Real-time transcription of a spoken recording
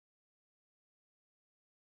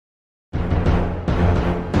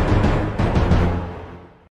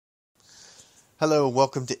Hello,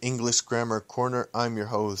 welcome to English Grammar Corner. I'm your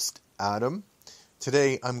host, Adam.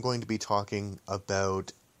 Today I'm going to be talking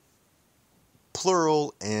about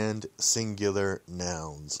plural and singular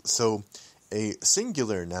nouns. So, a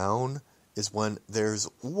singular noun is when there's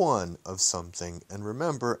one of something. And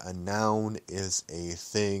remember, a noun is a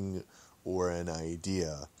thing or an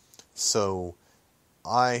idea. So,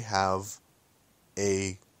 I have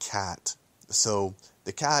a cat. So,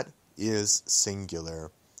 the cat is singular.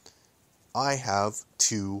 I have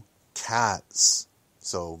two cats.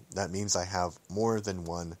 So that means I have more than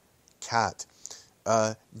one cat.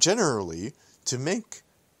 Generally, to make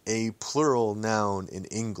a plural noun in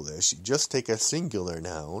English, you just take a singular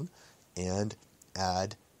noun and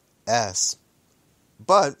add s.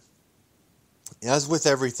 But, as with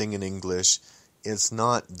everything in English, it's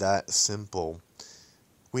not that simple.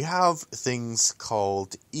 We have things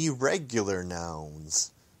called irregular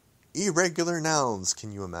nouns. Irregular nouns,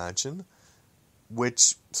 can you imagine?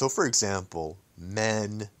 So for example,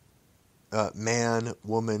 man,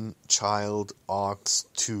 woman, child, ox,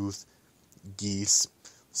 tooth, geese.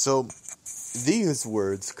 So these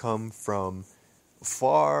words come from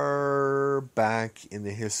far back in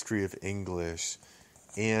the history of English,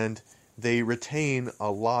 and they retain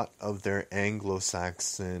a lot of their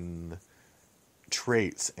Anglo-Saxon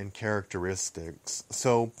traits and characteristics.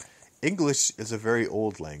 So English is a very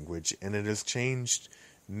old language, and it has changed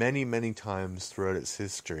many, many times throughout its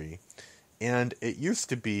history. And it used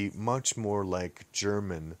to be much more like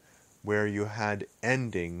German, where you had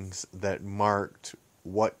endings that marked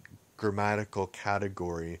what grammatical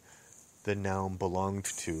category the noun belonged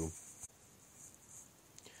to.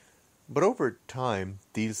 But over time,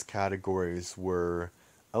 these categories were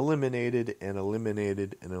eliminated and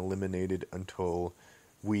eliminated and eliminated until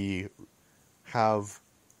we have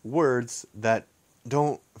words that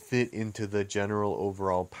don't fit into the general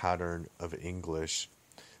overall pattern of English,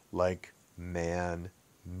 like man,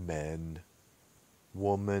 men,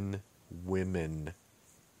 woman, women,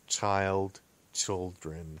 child,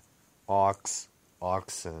 children, ox,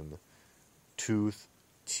 oxen, tooth,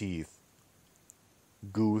 teeth,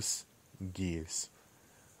 goose, geese.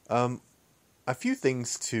 A few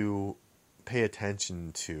things to pay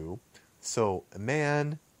attention to. So,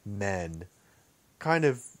 man, men. Kind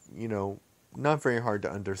of, not very hard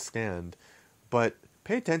to understand, but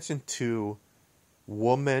pay attention to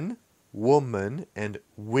woman, woman, and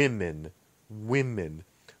women, women.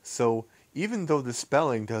 So even though the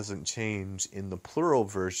spelling doesn't change in the plural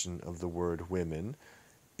version of the word women,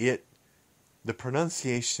 the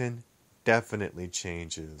pronunciation definitely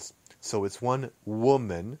changes. So it's one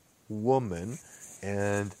woman, woman,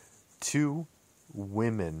 and two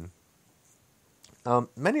women.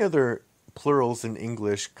 Many other plurals in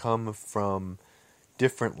English come from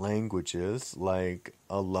different languages, like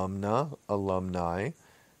alumna, alumni,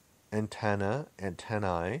 antenna,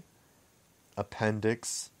 antennae,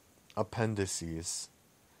 appendix, appendices.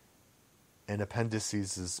 And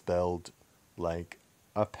appendices is spelled like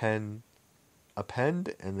append,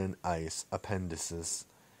 and then ice, appendices.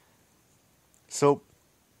 So,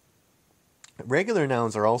 regular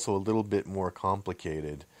nouns are also a little bit more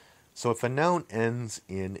complicated. So if a noun ends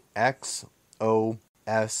in x, o,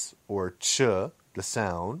 s, or ch, the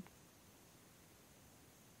sound,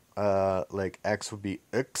 like x would be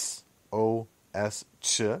x, o, s,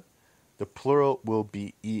 ch, the plural will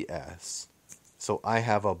be es. So I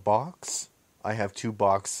have a box, I have two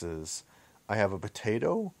boxes. I have a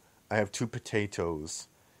potato, I have two potatoes.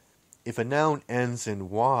 If a noun ends in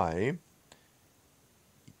y,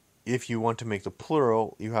 if you want to make the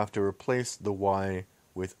plural, you have to replace the y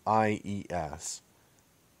with ies.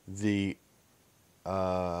 The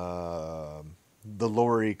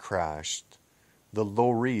lorry crashed. The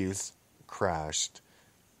lorries crashed.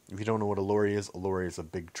 If you don't know what a lorry is a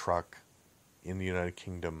big truck in the United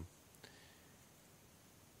Kingdom.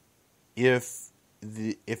 If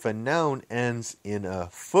a noun ends in a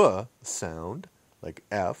f sound, like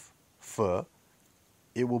f,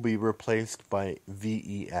 it will be replaced by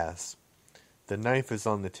ves. The knife is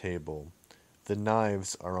on the table. The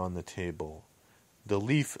knives are on the table. The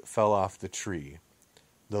leaf fell off the tree.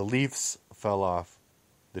 The leaves fell off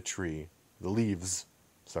the tree. The leaf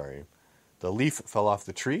fell off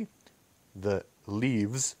the tree. The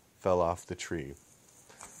leaves fell off the tree.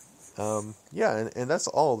 And that's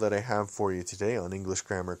all that I have for you today on English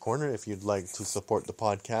Grammar Corner. If you'd like to support the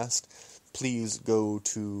podcast, please go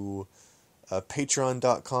to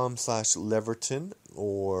patreon.com/Leverton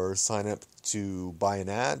or sign up to buy an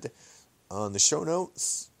ad on the show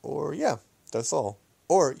notes. Or, that's all.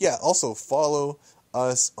 Or, also follow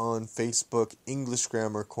us on Facebook, English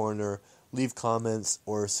Grammar Corner, leave comments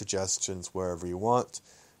or suggestions wherever you want,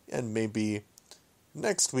 and maybe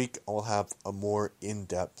next week I'll have a more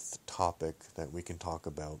in-depth topic that we can talk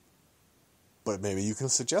about. But maybe you can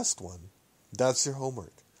suggest one. That's your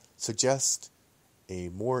homework. Suggest a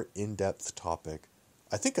more in-depth topic.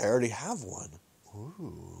 I think I already have one.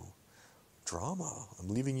 Ooh, drama. I'm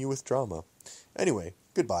leaving you with drama. Anyway,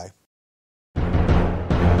 goodbye.